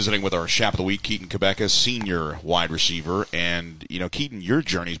Visiting with our Chap of the Week, Keaton Kubecka, senior wide receiver. And, Keaton, your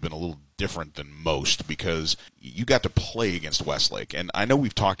journey's been a little different than most because you got to play against Westlake. And I know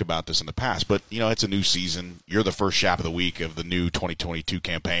we've talked about this in the past, but, it's a new season. You're the first Chap of the Week of the new 2022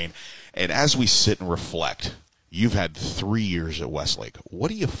 campaign. And as we sit and reflect, you've had 3 years at Westlake. What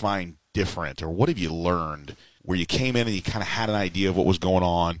do you find different, or what have you learned where you came in and you kind of had an idea of what was going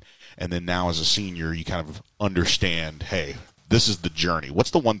on, and then now as a senior you kind of understand, hey, this is the journey?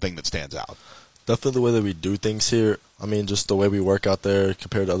 What's the one thing that stands out? Definitely the way that we do things here. Just the way we work out there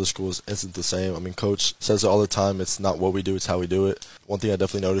compared to other schools isn't the same. Coach says it all the time. It's not what we do, it's how we do it. One thing I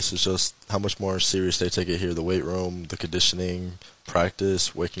definitely noticed is just how much more serious they take it here. The weight room, the conditioning,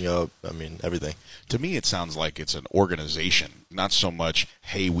 practice, waking up, everything. To me, it sounds like it's an organization. Not so much,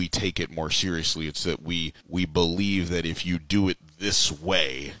 hey, we take it more seriously. It's that we believe that if you do it this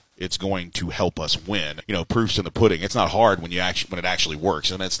way, it's going to help us win. Proof's in the pudding. It's not hard when it actually works,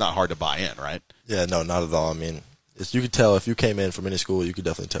 and it's not hard to buy in, right? Yeah, no, not at all. You could tell if you came in from any school, you could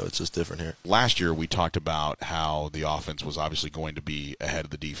definitely tell it's just different here. Last year, we talked about how the offense was obviously going to be ahead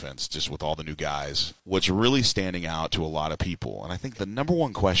of the defense, just with all the new guys. What's really standing out to a lot of people, and I think the number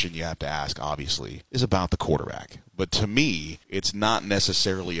one question you have to ask, obviously, is about the quarterback. But to me, it's not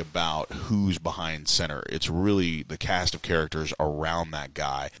necessarily about who's behind center. It's really the cast of characters around that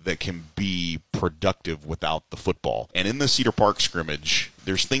guy that can be productive without the football. And in the Cedar Park scrimmage,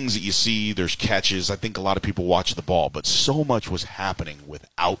 there's things that you see, there's catches. I think a lot of people watch the ball, but so much was happening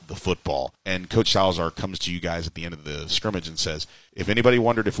without the football. And Coach Salazar comes to you guys at the end of the scrimmage and says, if anybody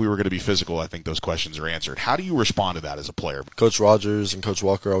wondered if we were going to be physical, I think those questions are answered. How do you respond to that as a player? Coach Rogers and Coach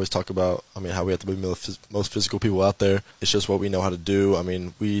Walker always talk about, how we have to be the most physical people out there. It's just what we know how to do.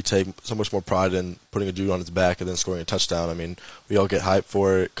 We take so much more pride in putting a dude on his back and then scoring a touchdown. We all get hyped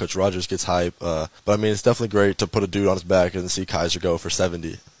for it. Coach Rogers gets hyped. But it's definitely great to put a dude on his back and see Kaiser go for 70.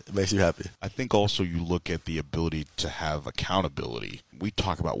 It makes you happy. I think also you look at the ability to have accountability. We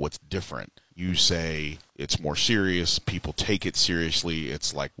talk about what's different. You say it's more serious. People take it seriously.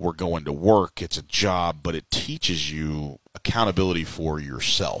 It's like we're going to work. It's a job, but it teaches you accountability for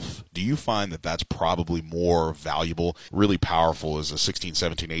yourself. Do you find that that's probably more valuable, really powerful as a 16,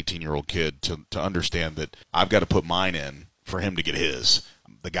 17, 18-year-old kid to understand that I've got to put mine in for him to get his,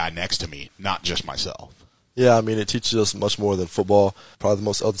 the guy next to me, not just myself? Yeah, it teaches us much more than football. Probably the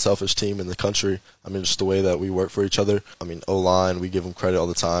most unselfish team in the country. Just the way that we work for each other. O-line, we give them credit all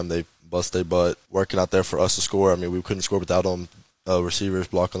the time. They bust their butt working out there for us to score. We couldn't score without them. Receivers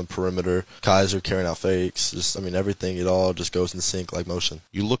block on the perimeter. Kaiser carrying out fakes. Just, everything, it all just goes in sync like motion.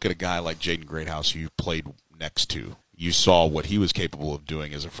 You look at a guy like Jaden Greathouse who you played next to. You saw what he was capable of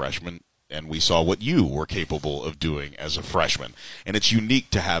doing as a freshman, and we saw what you were capable of doing as a freshman. And it's unique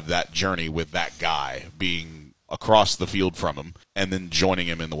to have that journey with that guy being across the field from him and then joining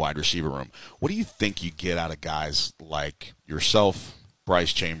him in the wide receiver room. What do you think you get out of guys like yourself,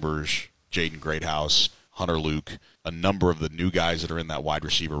 Bryce Chambers, Jaden Greathouse, Hunter Luke, a number of the new guys that are in that wide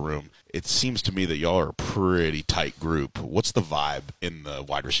receiver room? It seems to me that y'all are a pretty tight group. What's the vibe in the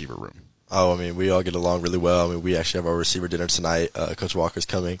wide receiver room? We all get along really well. We actually have our receiver dinner tonight. Coach Walker's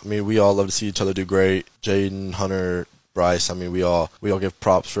coming. We all love to see each other do great. Jaden, Hunter, Bryce, we all give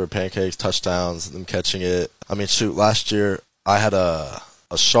props for pancakes, touchdowns, them catching it. Last year I had a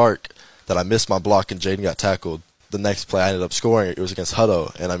shark that I missed my block and Jaden got tackled. The next play I ended up scoring, it was against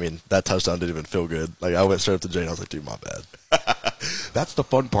Hutto, and that touchdown didn't even feel good. I went straight up to Jaden, I was like, dude, my bad. That's the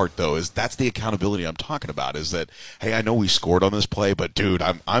fun part, though, is that's the accountability I'm talking about, is that, hey, I know we scored on this play, but, dude,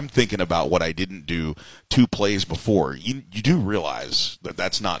 I'm thinking about what I didn't do 2 plays before. You do realize that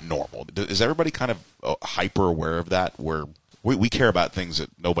that's not normal. Is everybody kind of hyper aware of that, where we care about things that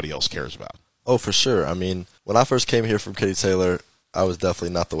nobody else cares about? Oh, for sure. When I first came here from Katie Taylor, I was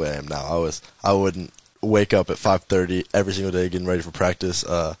definitely not the way I am now. I wouldn't wake up at 5:30 every single day getting ready for practice.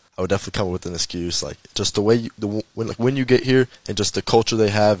 I would definitely come up with an excuse, just the way when you get here and just the culture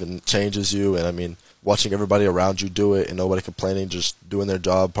they have and changes you. And watching everybody around you do it and nobody complaining, just doing their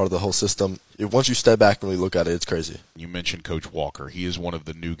job, part of the whole system. Once you step back and really look at it, it's crazy. You mentioned Coach Walker. He is one of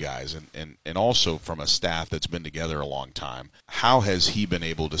the new guys, and also from a staff that's been together a long time. How has he been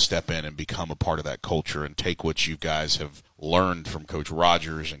able to step in and become a part of that culture and take what you guys have learned from Coach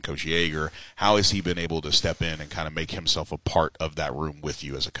Rogers and Coach Yeager? How has he been able to step in and kind of make himself a part of that room with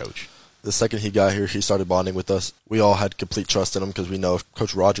you as a coach? The second he got here, he started bonding with us. We all had complete trust in him because we know if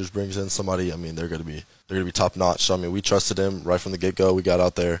Coach Rogers brings in somebody, they're going to be top notch. So we trusted him right from the get go. We got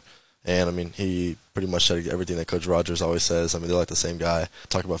out there, and he pretty much said everything that Coach Rogers always says. They're like the same guy.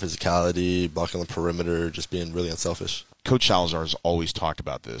 Talk about physicality, blocking on the perimeter, just being really unselfish. Coach Salazar has always talked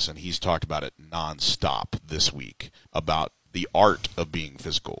about this, and he's talked about it nonstop this week, about the art of being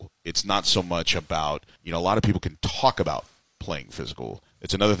physical. It's not so much about, a lot of people can talk about playing physical.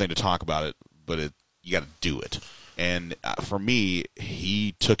 It's another thing to talk about it, but you got to do it. And for me,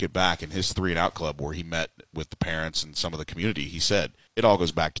 he took it back in his 3-and-out club where he met with the parents and some of the community. He said, it all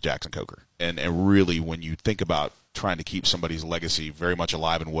goes back to Jackson Coker. And really, when you think about trying to keep somebody's legacy very much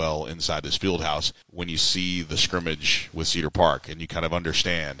alive and well inside this field house, when you see the scrimmage with Cedar Park and you kind of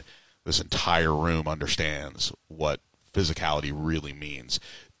understand, this entire room understands what physicality really means.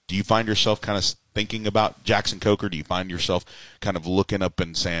 Do you find yourself kind of thinking about Jackson Coker? Do you find yourself kind of looking up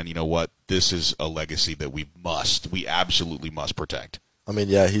and saying, you know what, this is a legacy that we absolutely must protect? I mean,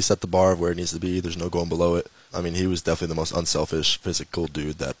 yeah, he set the bar of where it needs to be. There's no going below it. I mean, he was definitely the most unselfish, physical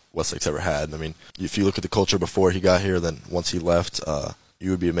dude that Westlake's ever had. I mean, if you look at the culture before he got here, then once he left,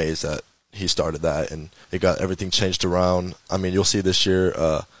 you would be amazed that he started that, and it got everything changed around. I mean, you'll see this year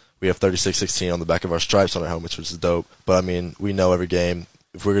we have 36-16 on the back of our stripes on our helmets, which is dope. But, I mean, we know every game,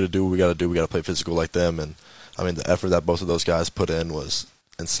 if we're going to do what we got to do, we got to play physical like them. And, I mean, the effort that both of those guys put in was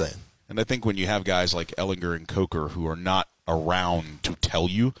insane. And I think when you have guys like Ellinger and Coker who are not around to tell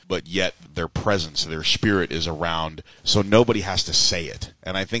you, but yet their presence, their spirit is around, so nobody has to say it.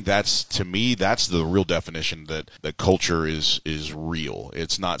 And I think to me, that's the real definition that culture is real.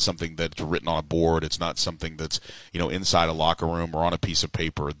 It's not something that's written on a board. It's not something that's, inside a locker room or on a piece of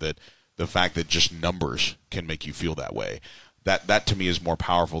paper, that the fact that just numbers can make you feel that way. That to me is more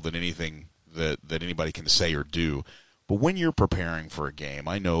powerful than anything that anybody can say or do. But when you're preparing for a game,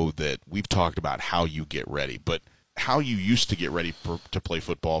 I know that we've talked about how you get ready, but how you used to get ready to play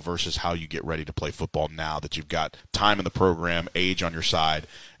football versus how you get ready to play football now that you've got time in the program, age on your side,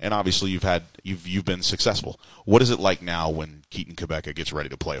 and obviously you've been successful. What is it like now when Keaton Kubecka gets ready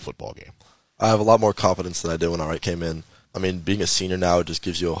to play a football game? I have a lot more confidence than I did when I came in. I mean, being a senior now just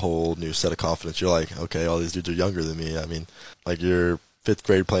gives you a whole new set of confidence. You're like, okay, all these dudes are younger than me. I mean, like you're 5th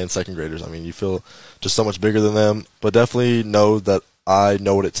grade playing second graders. I mean, you feel just so much bigger than them, but definitely know that I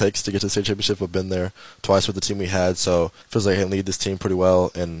know what it takes to get to the state championship. I've been there twice with the team we had, so it feels like I can lead this team pretty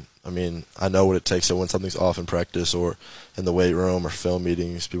well. And, I mean, I know what it takes. So when something's off in practice or in the weight room or film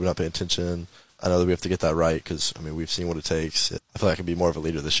meetings, people not paying attention, I know that we have to get that right because, I mean, we've seen what it takes. I feel like I can be more of a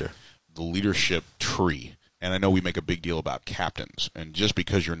leader this year. The leadership tree. And I know we make a big deal about captains. And just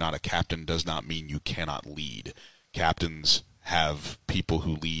because you're not a captain does not mean you cannot lead. Captains have people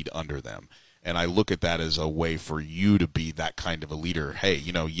who lead under them. And I look at that as a way for you to be that kind of a leader. Hey,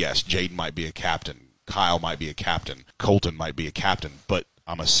 yes, Jaden might be a captain. Kyle might be a captain. Colton might be a captain. But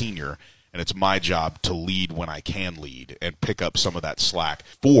I'm a senior, and it's my job to lead when I can lead and pick up some of that slack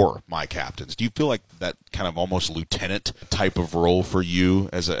for my captains. Do you feel like that kind of almost lieutenant type of role for you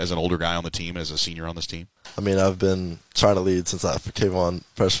as an older guy on the team, as a senior on this team? I mean, I've been trying to lead since I came on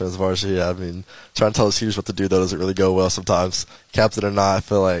freshman as varsity. I mean, trying to tell the seniors what to do, though, doesn't really go well sometimes. Captain or not, I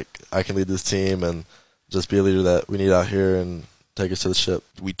feel like I can lead this team and just be a leader that we need out here and take us to the ship.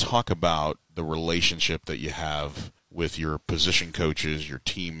 We talk about the relationship that you have with your position coaches, your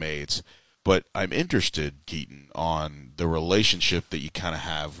teammates, but I'm interested, Keaton, on the relationship that you kind of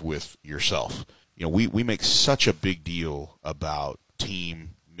have with yourself. We make such a big deal about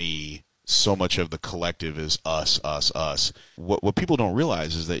team, me. So much of the collective is us. What people don't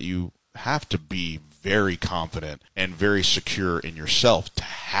realize is that you have to be very confident and very secure in yourself to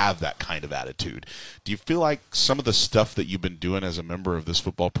have that kind of attitude. Do you feel like some of the stuff that you've been doing as a member of this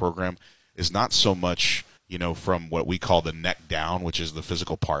football program is not so much, from what we call the neck down, which is the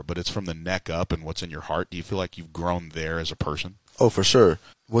physical part, but it's from the neck up and what's in your heart? Do you feel like you've grown there as a person? Oh, for sure.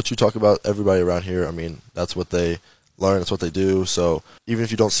 What you talk about, everybody around here, I mean, that's what they learn, that's what they do. So even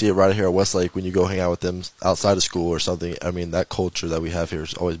if you don't see it right here at Westlake, when you go hang out with them outside of school or something, I mean, that culture that we have here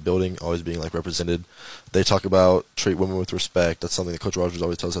is always building, always being represented. They talk about treat women with respect. That's something that Coach Rogers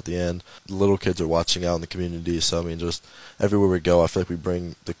always tells us at the end. The little kids are watching out in the community. So I mean, just everywhere we go, I feel like we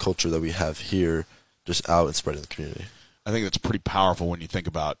bring the culture that we have here just out and spread in the community. I think that's pretty powerful when you think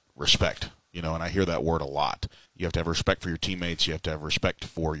about respect, and I hear that word a lot. You have to have respect for your teammates. You have to have respect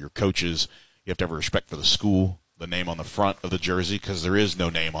for your coaches. You have to have respect for the school, the name on the front of the jersey, because there is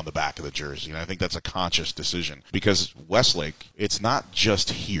no name on the back of the jersey. And I think that's a conscious decision, because Westlake, it's not just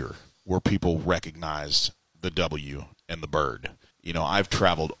here where people recognize the W and the bird. I've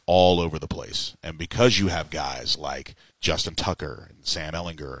traveled all over the place, and because you have guys like Justin Tucker and Sam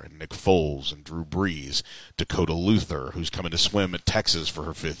Ellinger and Nick Foles and Drew Brees, Dakota Luther, who's coming to swim at Texas for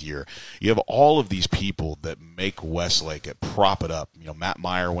her 5th year, you have all of these people that make Westlake and prop it up. Matt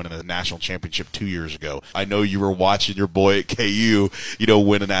Meyer winning a national championship 2 years ago. I know you were watching your boy at KU,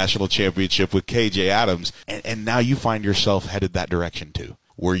 win a national championship with KJ Adams, and now you find yourself headed that direction too.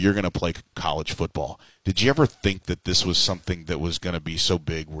 where you're going to play college football. Did you ever think that this was something that was going to be so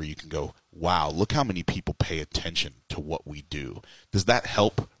big where you can go, wow, look how many people pay attention to what we do? Does that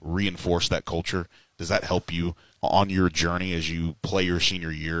help reinforce that culture? Does that help you on your journey as you play your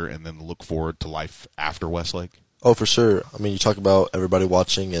senior year and then look forward to life after Westlake? Oh, for sure. I mean, you talk about everybody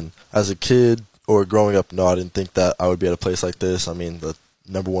watching, and as a kid or growing up, no, I didn't think that I would be at a place like this. I mean, the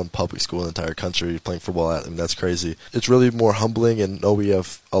 #1 public school in the entire country playing football at. I mean, that's crazy. It's really more humbling, and know we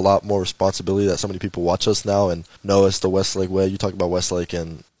have a lot more responsibility that so many people watch us now and know us the Westlake way. You talk about Westlake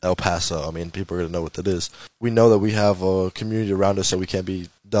and El Paso. I mean, people are going to know what that is. We know that we have a community around us, so we can't be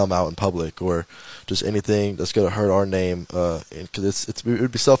dumb out in public or just anything that's going to hurt our name. Because it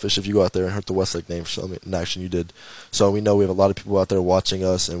would be selfish if you go out there and hurt the Westlake name for an action you did. So we know we have a lot of people out there watching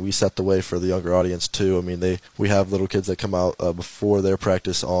us, and we set the way for the younger audience too. I mean, we have little kids that come out before their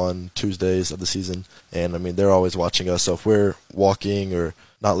practice on Tuesdays of the season, and I mean they're always watching us. So if we're walking or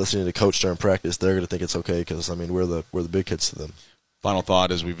not listening to coach during practice, they're going to think it's okay because I mean we're the big kids to them. Final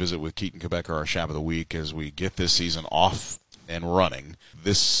thought as we visit with Keaton Kubecka, our Shab of the Week, as we get this season off and running.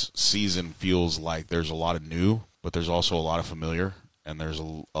 This season feels like there's a lot of new, but there's also a lot of familiar, and there's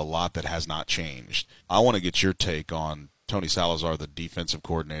a lot that has not changed. I want to get your take on Tony Salazar, the defensive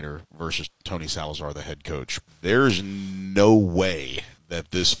coordinator, versus Tony Salazar, the head coach. There's no way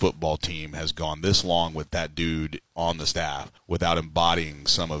that this football team has gone this long with that dude on the staff without embodying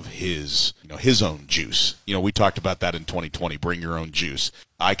some of his own juice. We talked about that in 2020, bring your own juice.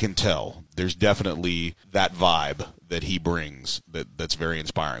 I can tell there's definitely that vibe that he brings that's very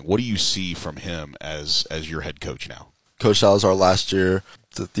inspiring. What do you see from him as your head coach now? Coach Salazar last year,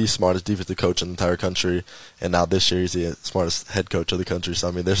 the smartest defensive coach in the entire country, and now this year he's the smartest head coach of the country. So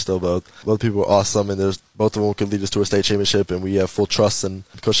I mean, they're still both people are awesome, and both of them could lead us to a state championship, and we have full trust in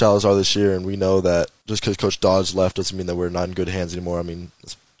Coach Salazar this year, and we know that just because Coach Dodge left doesn't mean that we're not in good hands anymore. I mean,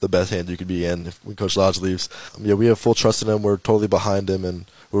 it's the best hand you could be in when Coach Dodge leaves. Yeah, we have full trust in him. We're totally behind him, and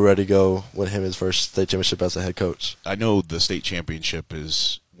we're ready to go win him his first state championship as a head coach. I know the state championship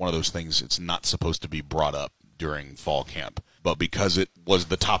is one of those things it's not supposed to be brought up during fall camp. But because it was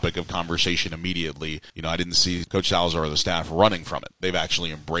the topic of conversation immediately, I didn't see Coach Salazar or the staff running from it. They've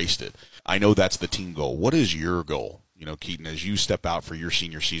actually embraced it. I know that's the team goal. What is your goal? Keaton, as you step out for your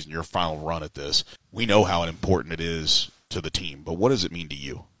senior season, your final run at this, we know how important it is to the team, but what does it mean to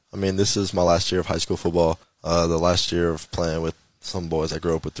you? I mean, this is my last year of high school football, the last year of playing with some boys I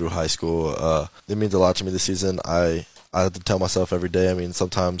grew up with through high school. It means a lot to me this season. I have to tell myself every day. I mean,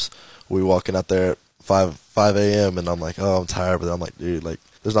 sometimes we walking out there at 5 a.m. and I'm like, oh, I'm tired, but I'm like, dude,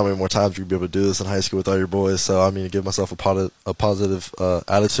 there's not many more times you'll be able to do this in high school with all your boys. So I mean, give myself a positive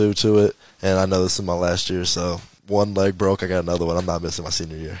attitude to it, and I know this is my last year. So one leg broke, I got another one. I'm not missing my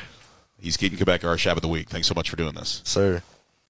senior year. He's Keaton Kubecka, our Shab of the Week. Thanks so much for doing this, sir.